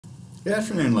Good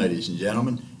afternoon, ladies and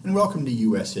gentlemen, and welcome to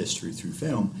U.S. History Through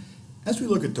Film as we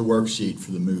look at the worksheet for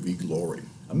the movie Glory,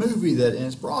 a movie that in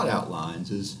its broad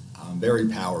outlines is very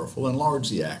powerful and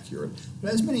largely accurate, but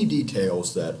has many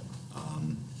details that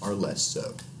are less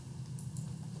so.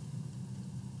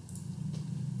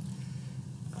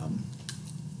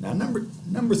 Now,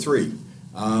 number three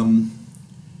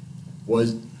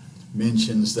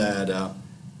mentions that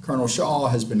Colonel Shaw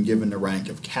has been given the rank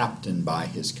of captain by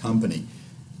his company.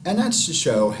 And that's to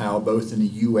show how both in the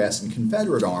U.S. and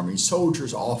Confederate armies,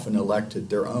 soldiers often elected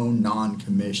their own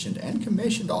non-commissioned and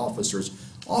commissioned officers,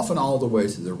 often all the way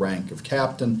to the rank of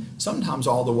captain, sometimes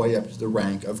all the way up to the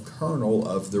rank of colonel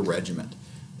of the regiment.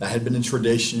 That had been a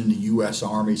tradition in the U.S.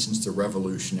 Army since the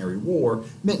Revolutionary War,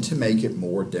 meant to make it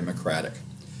more democratic.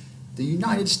 The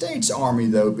United States Army,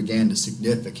 though, began to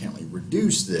significantly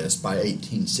reduce this by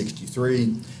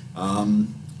 1863,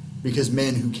 because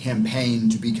men who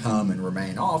campaigned to become and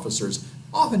remain officers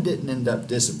often didn't end up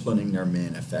disciplining their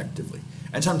men effectively.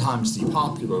 And sometimes the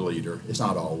popular leader is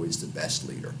not always the best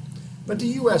leader. But the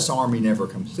U.S. Army never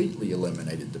completely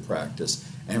eliminated the practice,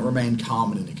 and it remained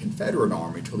common in the Confederate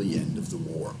Army till the end of the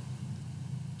war.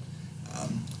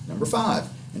 Number 5.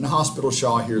 In the hospital,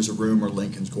 Shaw hears a rumor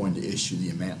Lincoln's going to issue the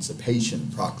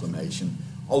Emancipation Proclamation,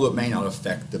 although it may not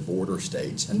affect the border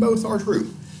states, and both are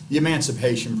true. The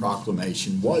Emancipation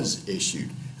Proclamation was issued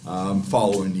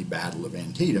following the Battle of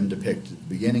Antietam, depicted at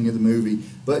the beginning of the movie,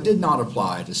 but did not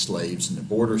apply to slaves in the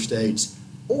border states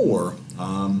or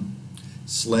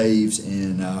slaves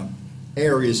in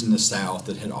areas in the South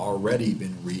that had already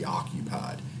been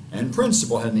reoccupied. And in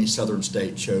principle, had any Southern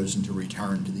state chosen to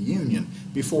return to the Union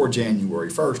before January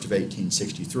 1st of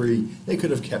 1863, they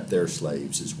could have kept their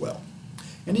slaves as well.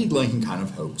 Indeed, Lincoln kind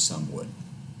of hoped some would.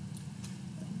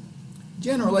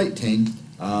 General 18,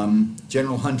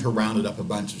 General Hunter rounded up a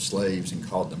bunch of slaves and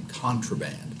called them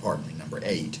contraband, number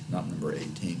 8, not number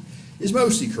 18, is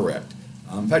mostly correct.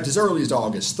 In fact, as early as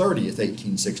August 30th,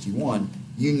 1861,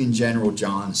 Union General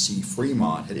John C.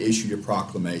 Fremont had issued a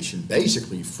proclamation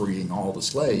basically freeing all the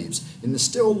slaves in the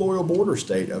still loyal border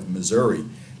state of Missouri.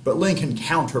 But Lincoln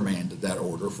countermanded that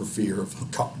order for fear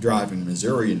of driving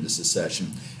Missouri into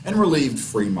secession and relieved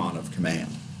Fremont of command.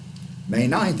 May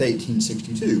 9th,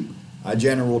 1862,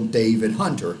 General David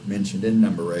Hunter, mentioned in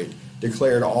number 8,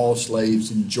 declared all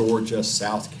slaves in Georgia,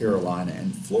 South Carolina,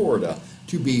 and Florida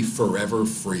to be forever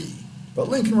free. But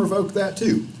Lincoln revoked that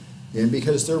too, and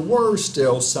because there were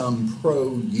still some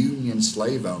pro-Union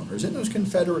slave owners in those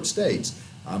Confederate states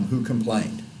who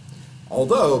complained.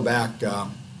 Although back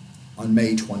on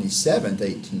May 27,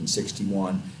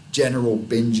 1861, General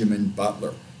Benjamin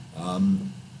Butler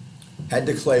had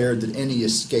declared that any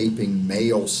escaping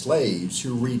male slaves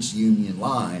who reached Union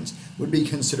lines would be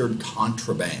considered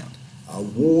contraband,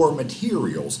 war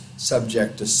materials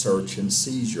subject to search and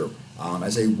seizure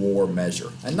as a war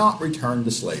measure, and not returned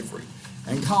to slavery.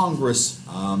 And Congress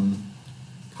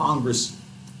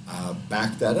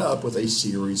backed that up with a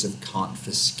series of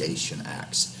confiscation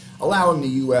acts, allowing the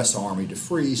U.S. Army to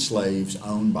free slaves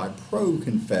owned by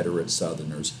pro-Confederate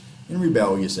Southerners in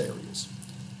rebellious areas.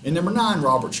 In number 9,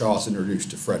 Robert Shaw is introduced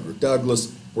to Frederick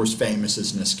Douglass, who was famous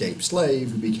as an escaped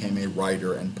slave who became a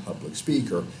writer and public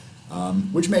speaker,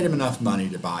 which made him enough money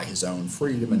to buy his own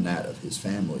freedom and that of his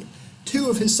family. 2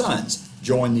 of his sons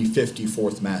joined the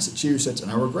 54th Massachusetts,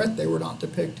 and I regret they were not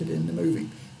depicted in the movie.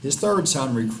 His 3rd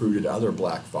son recruited other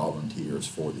black volunteers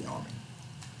for the Army.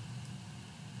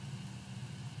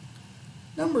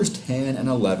 Numbers 10 and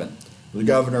 11. The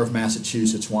governor of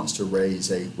Massachusetts wants to raise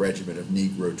a regiment of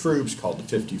Negro troops called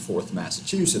the 54th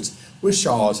Massachusetts, with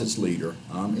Shaw as its leader,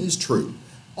 is true.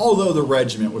 Although the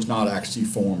regiment was not actually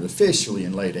formed officially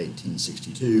in late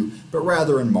 1862, but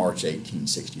rather in March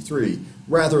 1863,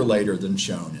 rather later than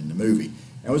shown in the movie,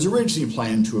 and was originally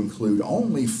planned to include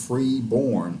only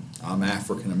free-born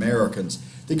African Americans.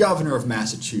 The governor of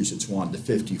Massachusetts wanted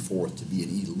the 54th to be an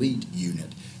elite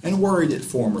unit, and worried that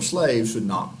former slaves would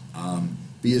not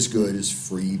be as good as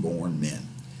free-born men.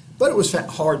 But it was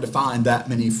hard to find that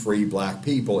many free black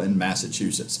people in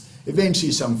Massachusetts.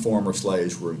 Eventually, some former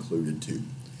slaves were included too.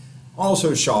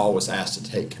 Also, Shaw was asked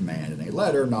to take command in a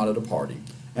letter, not at a party.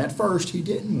 And at first, he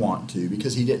didn't want to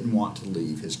because he didn't want to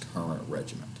leave his current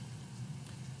regiment.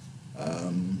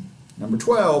 Number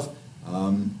 12,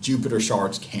 Jupiter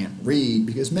Sharks can't read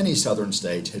because many southern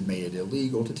states had made it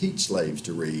illegal to teach slaves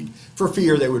to read for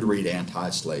fear they would read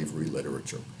anti-slavery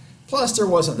literature. Plus, there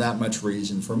wasn't that much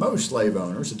reason for most slave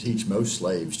owners to teach most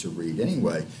slaves to read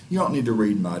anyway. You don't need to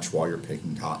read much while you're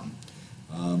picking cotton.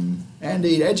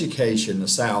 Indeed, education in the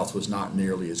South was not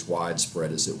nearly as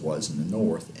widespread as it was in the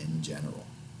North in general.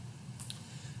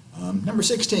 Number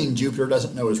 16, Jupiter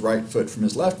doesn't know his right foot from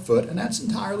his left foot, and that's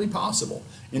entirely possible.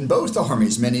 In both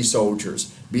armies, many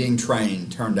soldiers being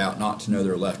trained turned out not to know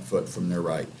their left foot from their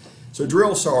right. So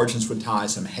drill sergeants would tie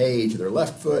some hay to their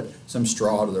left foot, some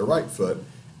straw to their right foot,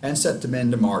 and set the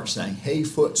men to march saying, hay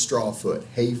foot, straw foot,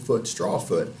 straw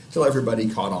foot, till everybody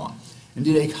caught on.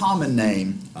 Indeed, a common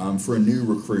name for a new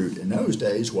recruit in those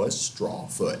days was straw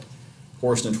foot. Of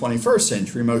course, in the 21st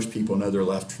century, most people know their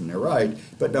left from their right,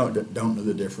 but don't know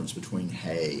the difference between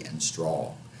hay and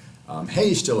straw.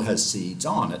 Hay still has seeds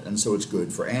on it, and so it's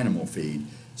good for animal feed.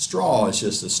 Straw is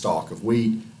just a stalk of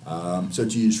wheat, so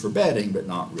it's used for bedding, but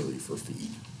not really for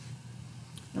feed.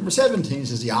 Number 17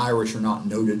 says the Irish are not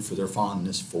noted for their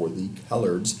fondness for the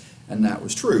coloreds, and that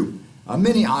was true.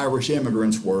 Many Irish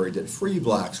immigrants worried that free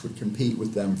blacks would compete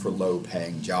with them for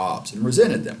low-paying jobs and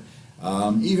resented them.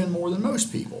 Even more than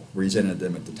most people resented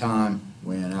them at the time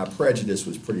when prejudice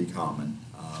was pretty common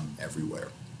everywhere.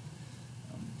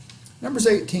 Numbers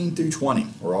 18 through 20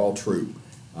 were all true.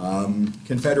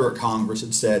 Confederate Congress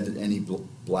had said that any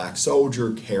black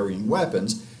soldier carrying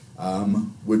weapons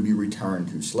would be returned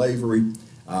to slavery.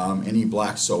 Any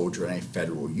black soldier in a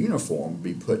federal uniform would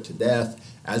be put to death,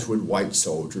 as would white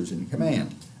soldiers in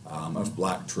command of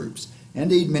black troops.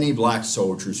 Indeed, many black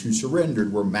soldiers who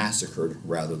surrendered were massacred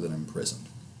rather than imprisoned.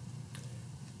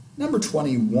 Number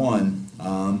 21,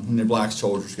 when the black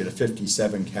soldiers get a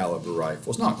 57 caliber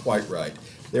rifle, it's not quite right.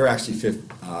 They're actually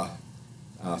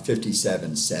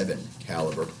 57.7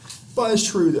 caliber, but it's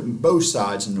true that both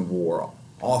sides in the war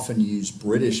often used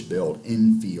British-built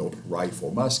Enfield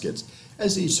rifle muskets,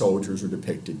 as these soldiers are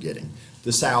depicted getting.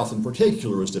 The South in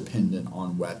particular was dependent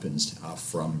on weapons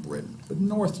from Britain, but the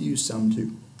North used some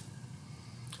too.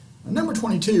 Number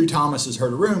 22, Thomas has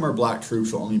heard a rumor black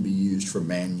troops will only be used for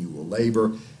manual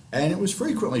labor, and it was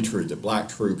frequently true that black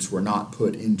troops were not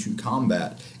put into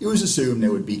combat. It was assumed they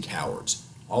would be cowards,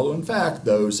 although in fact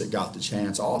those that got the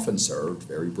chance often served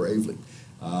very bravely.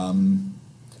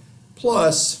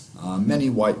 Plus,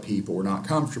 many white people were not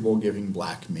comfortable giving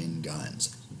black men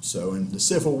guns. So in the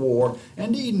Civil War,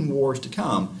 and even wars to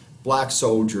come, black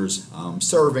soldiers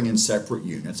serving in separate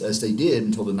units, as they did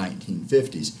until the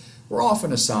 1950s, were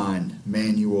often assigned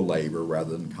manual labor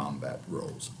rather than combat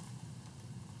roles.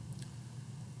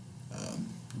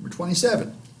 Number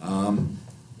 27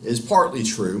 is partly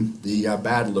true. The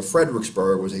Battle of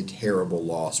Fredericksburg was a terrible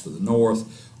loss for the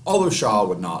North, although Shaw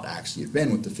would not actually have been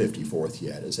with the 54th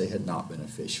yet, as they had not been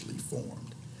officially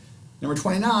formed. Number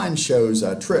 29 shows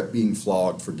Tripp being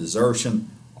flogged for desertion,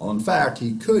 while in fact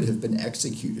he could have been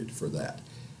executed for that.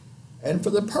 And for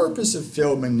the purpose of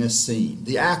filming this scene,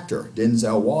 the actor,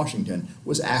 Denzel Washington,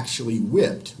 was actually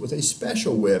whipped with a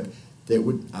special whip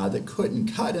that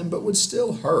couldn't cut him but would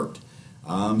still hurt,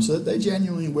 so that they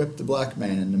genuinely whipped the black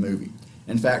man in the movie.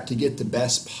 In fact, to get the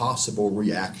best possible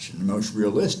reaction, the most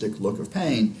realistic look of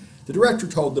pain, the director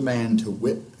told the man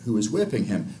who was whipping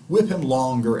him, whip him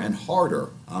longer and harder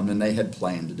than they had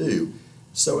planned to do.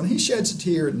 So when he sheds a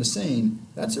tear in the scene,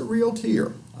 that's a real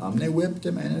tear. They whipped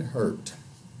him and it hurt.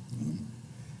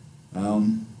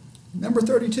 Number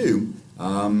 32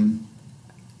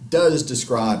 does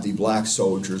describe the black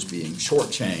soldiers being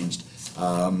shortchanged,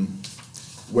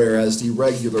 whereas the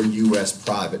regular U.S.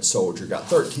 private soldier got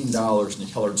 $13 and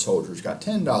the colored soldiers got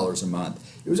 $10 a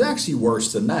month. It was actually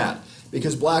worse than that,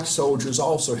 because black soldiers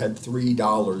also had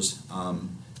 $3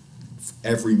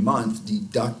 every month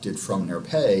deducted from their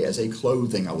pay as a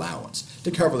clothing allowance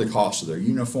to cover the cost of their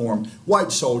uniform.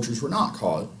 White soldiers were not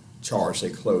charged a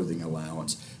clothing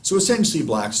allowance. So essentially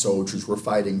black soldiers were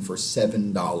fighting for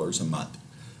 $7 a month.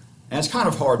 And it's kind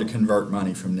of hard to convert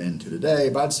money from then to today,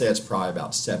 but I'd say it's probably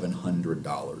about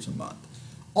 $700 a month.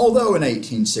 Although in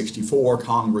 1864,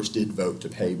 Congress did vote to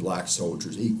pay black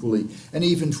soldiers equally and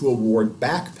even to award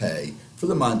back pay for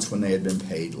the months when they had been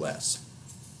paid less.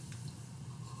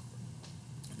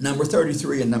 Number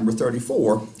 33 and number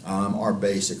 34 are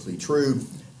basically true.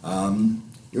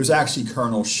 It was actually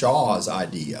Colonel Shaw's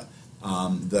idea,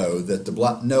 though,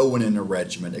 that no one in the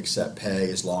regiment accept pay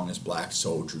as long as black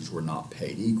soldiers were not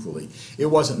paid equally. It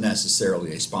wasn't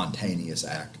necessarily a spontaneous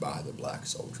act by the black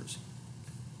soldiers.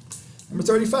 Number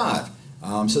 35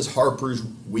 says Harper's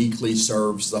Weekly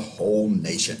serves the whole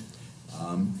nation.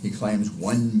 He claims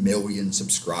 1 million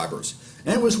subscribers,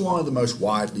 and it was one of the most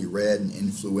widely read and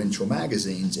influential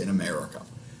magazines in America.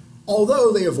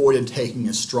 Although they avoided taking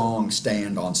a strong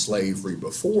stand on slavery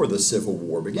before the Civil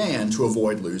War began to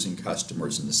avoid losing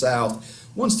customers in the South,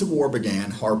 once the war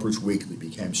began, Harper's Weekly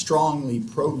became strongly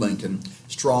pro-Lincoln,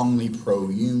 strongly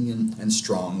pro-Union, and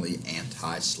strongly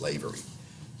anti-slavery.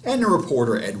 And the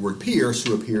reporter Edward Pierce,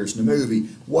 who appears in the movie,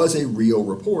 was a real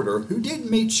reporter who did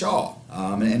meet Shaw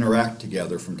and interact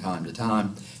together from time to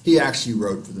time. He actually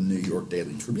wrote for the New York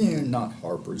Daily Tribune, not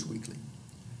Harper's Weekly.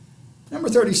 Number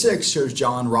 36 shows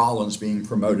John Rollins being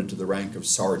promoted to the rank of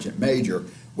Sergeant Major,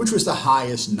 which was the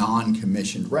highest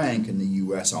non-commissioned rank in the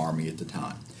U.S. Army at the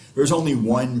time. There was only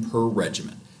one per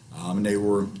regiment, and they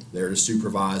were there to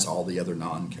supervise all the other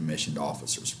non-commissioned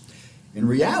officers. In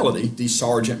reality, the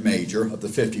Sergeant Major of the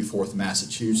 54th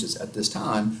Massachusetts at this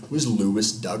time was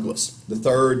Lewis Douglas, the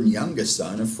third and youngest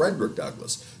son of Frederick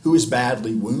Douglass, who was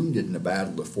badly wounded in the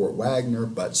Battle of Fort Wagner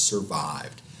but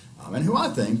survived, and who I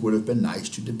think would have been nice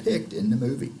to depict in the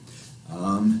movie.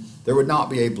 There would not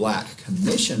be a black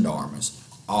commissioned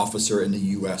officer in the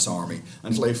U.S. Army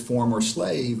until a former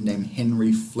slave named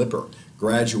Henry Flipper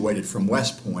graduated from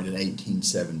West Point in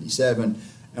 1877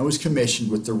 and was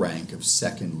commissioned with the rank of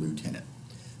second lieutenant.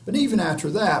 But even after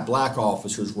that, black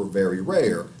officers were very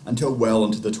rare until well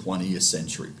into the 20th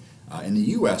century. In the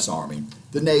U.S. Army,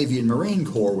 the Navy and Marine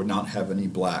Corps would not have any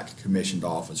black commissioned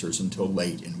officers until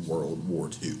late in World War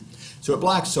II. So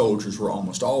black soldiers were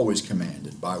almost always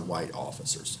commanded by white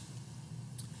officers.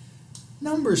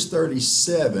 Numbers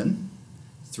 37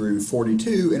 through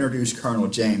 42 introduced Colonel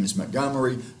James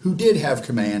Montgomery, who did have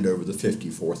command over the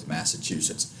 54th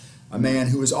Massachusetts, a man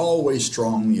who was always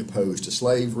strongly opposed to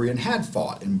slavery and had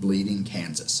fought in Bleeding,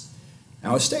 Kansas.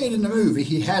 Now, as stated in the movie,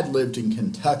 he had lived in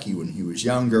Kentucky when he was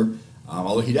younger,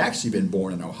 although he'd actually been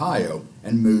born in Ohio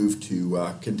and moved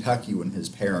to Kentucky with his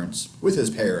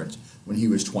parents when he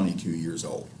was 22 years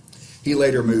old. He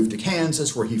later moved to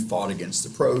Kansas, where he fought against the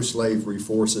pro-slavery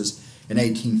forces. In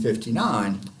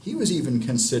 1859, he was even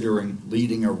considering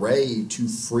leading a raid to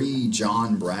free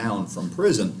John Brown from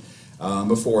prison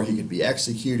before he could be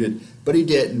executed, but he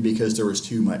didn't because there was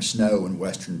too much snow in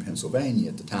western Pennsylvania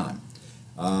at the time.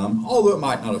 Although it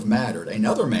might not have mattered,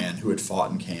 another man who had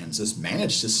fought in Kansas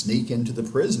managed to sneak into the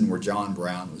prison where John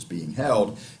Brown was being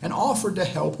held and offered to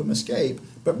help him escape,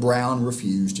 but Brown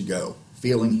refused to go,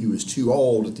 feeling he was too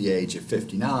old at the age of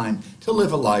 59 to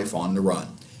live a life on the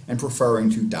run, and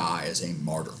preferring to die as a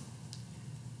martyr.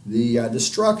 The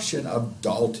destruction of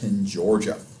Dalton,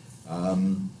 Georgia,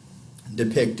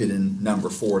 depicted in number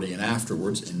 40 and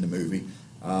afterwards in the movie,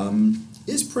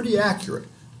 is pretty accurate.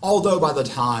 Although by the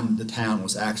time the town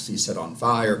was actually set on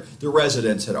fire, the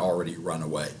residents had already run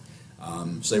away.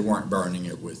 So they weren't burning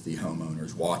it with the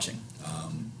homeowners watching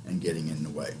and getting in the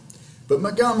way. But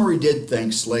Montgomery did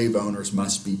think slave owners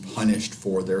must be punished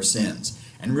for their sins,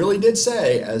 and really did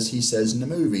say, as he says in the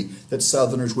movie, that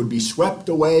Southerners would be swept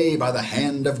away by the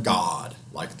hand of God,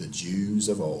 like the Jews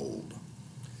of old.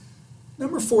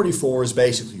 Number 44 is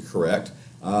basically correct.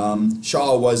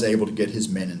 Shaw was able to get his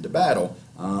men into battle,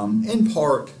 in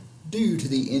part due to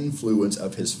the influence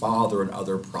of his father and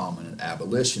other prominent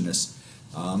abolitionists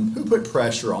who put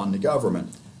pressure on the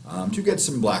government to get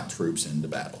some black troops into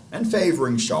battle, and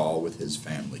favoring Shaw with his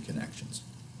family connections.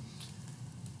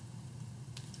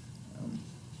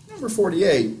 Number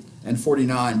 48 and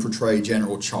 49 portray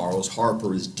General Charles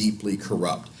Harper as deeply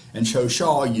corrupt and show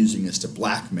Shaw using this to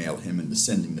blackmail him into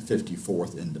sending the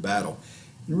 54th into battle.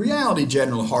 In reality,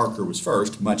 General Harper was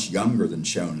first much younger than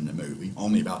shown in the movie,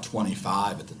 only about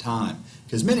 25 at the time,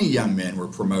 because many young men were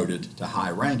promoted to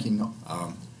high-ranking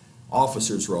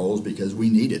officers' roles because we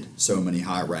needed so many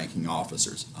high-ranking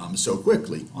officers so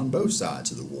quickly on both sides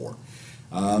of the war.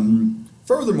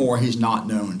 Furthermore, he's not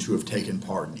known to have taken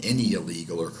part in any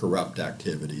illegal or corrupt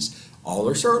activities, although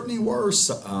there certainly were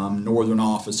Northern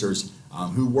officers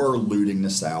who were looting the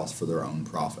South for their own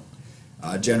profit.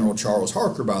 General Charles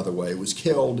Harper, by the way, was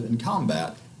killed in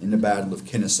combat in the Battle of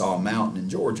Kennesaw Mountain in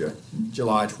Georgia,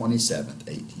 July 27,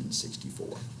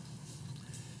 1864.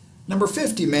 Number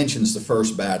 50 mentions the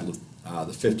first battle of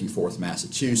the 54th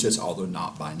Massachusetts, although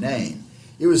not by name.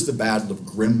 It was the Battle of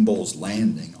Grimball's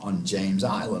Landing on James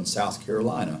Island, South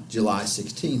Carolina, July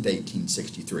 16,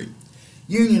 1863.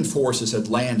 Union forces had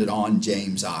landed on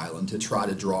James Island to try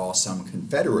to draw some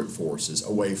Confederate forces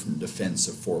away from the defense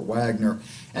of Fort Wagner,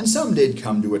 and some did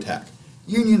come to attack.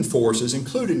 Union forces,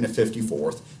 including the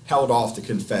 54th, held off the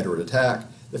Confederate attack.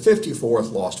 The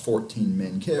 54th lost 14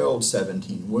 men killed,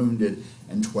 17 wounded,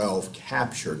 and 12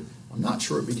 captured. I'm not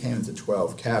sure it became of the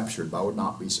 12 captured, but I would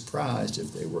not be surprised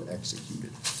if they were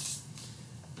executed.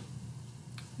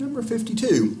 Number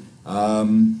 52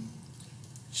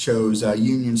 shows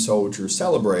Union soldiers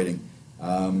celebrating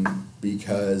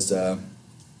because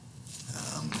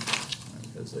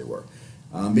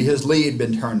Lee had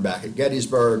been turned back at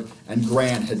Gettysburg and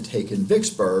Grant had taken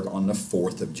Vicksburg on the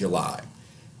 4th of July,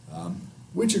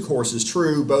 which of course is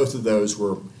true. Both of those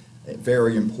were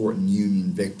very important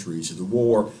Union victories of the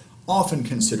war, often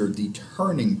considered the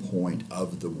turning point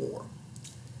of the war.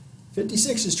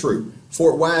 56 is true.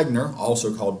 Fort Wagner,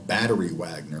 also called Battery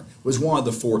Wagner, was one of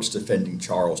the forts defending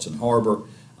Charleston Harbor.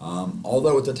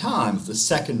 Although at the time of the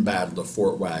Second Battle of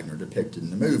Fort Wagner depicted in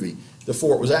the movie, the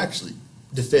fort was actually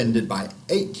defended by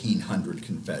 1,800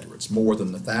 Confederates, more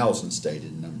than the 1,000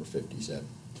 stated in number 57.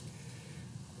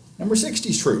 Number 60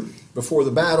 is true. Before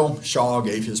the battle, Shaw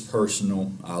gave his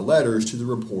personal letters to the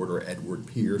reporter Edward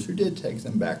Pierce, who did take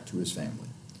them back to his family.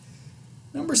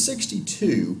 Number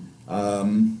 62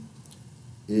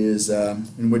 is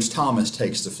in which Thomas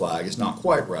takes the flag is not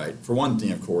quite right. For one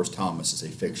thing, of course, Thomas is a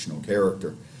fictional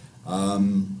character.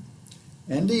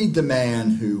 Indeed, the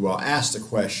man who asked the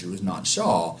question was not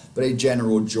Shaw, but a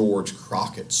General George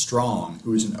Crockett Strong,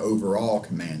 who was in overall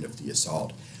command of the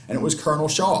assault. And it was Colonel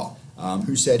Shaw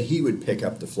who said he would pick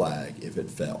up the flag if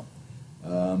it fell.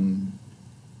 When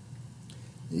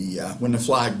the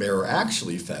flag bearer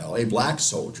actually fell, a black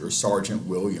soldier, Sergeant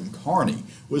William Carney,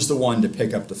 was the one to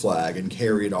pick up the flag and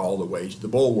carry it all the way to the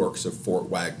bulwarks of Fort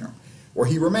Wagner, where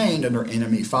he remained under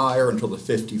enemy fire until the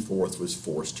 54th was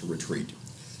forced to retreat.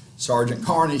 Sergeant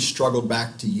Carney struggled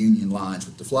back to Union lines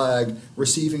with the flag,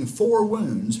 receiving 4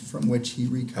 wounds from which he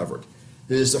recovered.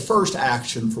 It is the first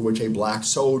action for which a black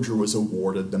soldier was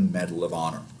awarded the Medal of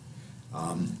Honor.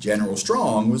 General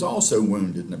Strong was also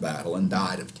wounded in the battle and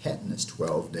died of tetanus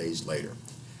 12 days later.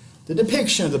 The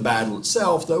depiction of the battle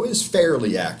itself, though, is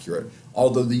fairly accurate,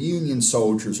 although the Union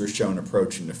soldiers are shown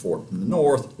approaching the fort from the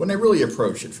north when they really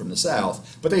approach it from the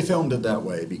south, but they filmed it that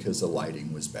way because the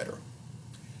lighting was better.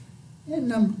 And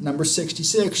number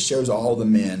 66 shows all the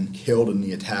men killed in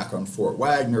the attack on Fort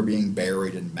Wagner being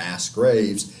buried in mass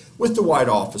graves, with the white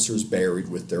officers buried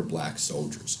with their black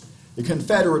soldiers. The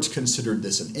Confederates considered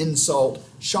this an insult.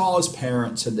 Shaw's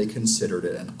parents said they considered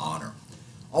it an honor.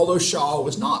 Although Shaw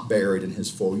was not buried in his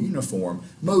full uniform,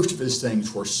 most of his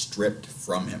things were stripped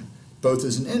from him, both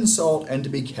as an insult and to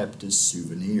be kept as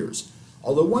souvenirs.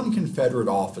 Although one Confederate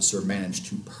officer managed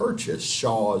to purchase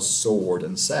Shaw's sword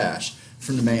and sash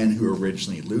from the man who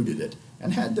originally looted it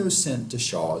and had those sent to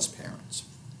Shaw's parents.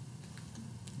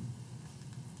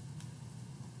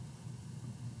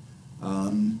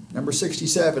 Number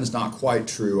 67 is not quite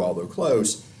true, although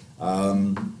close.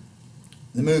 The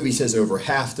movie says over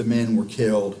half the men were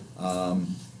killed or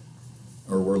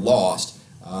were lost.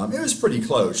 It was pretty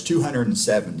close.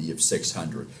 270 of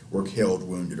 600 were killed,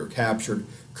 wounded, or captured.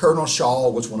 Colonel Shaw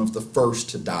was one of the first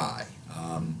to die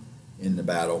in the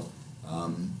battle,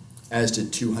 as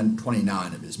did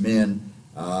 229 of his men.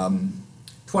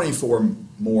 24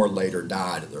 more later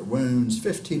died of their wounds.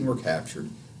 15 were captured.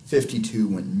 52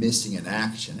 went missing in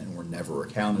action and were never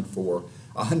accounted for.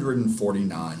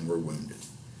 149 were wounded.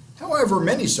 However,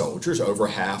 many soldiers, over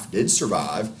half, did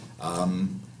survive,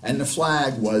 and the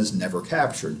flag was never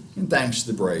captured, and thanks to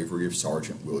the bravery of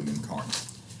Sergeant William Carney.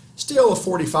 Still, a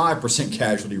 45%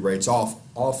 casualty rate's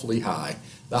awfully high,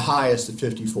 the highest the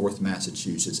 54th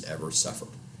Massachusetts ever suffered.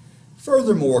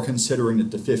 Furthermore, considering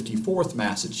that the 54th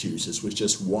Massachusetts was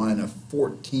just one of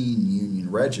 14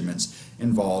 Union regiments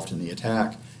involved in the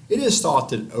attack, it is thought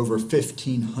that over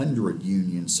 1,500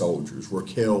 Union soldiers were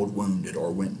killed, wounded, or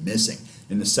went missing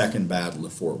in the Second Battle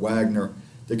of Fort Wagner.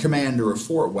 The commander of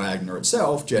Fort Wagner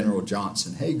itself, General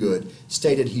Johnson Haygood,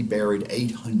 stated he buried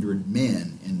 800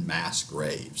 men in mass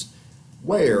graves,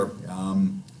 where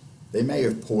they may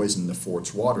have poisoned the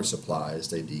fort's water supply as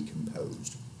they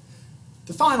decomposed.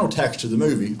 The final text of the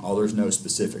movie, although there's no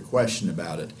specific question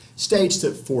about it, states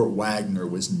that Fort Wagner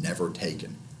was never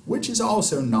taken, which is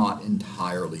also not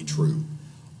entirely true.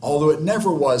 Although it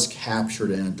never was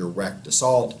captured in a direct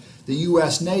assault, the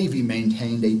U.S. Navy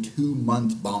maintained a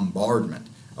 2-month bombardment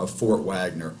of Fort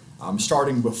Wagner,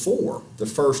 starting before the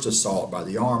first assault by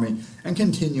the Army and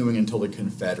continuing until the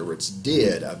Confederates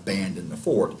did abandon the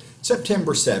fort,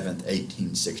 September 7,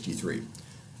 1863.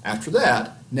 After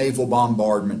that, naval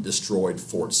bombardment destroyed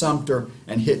Fort Sumter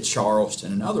and hit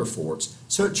Charleston and other forts,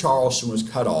 so that Charleston was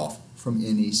cut off from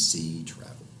any sea travel.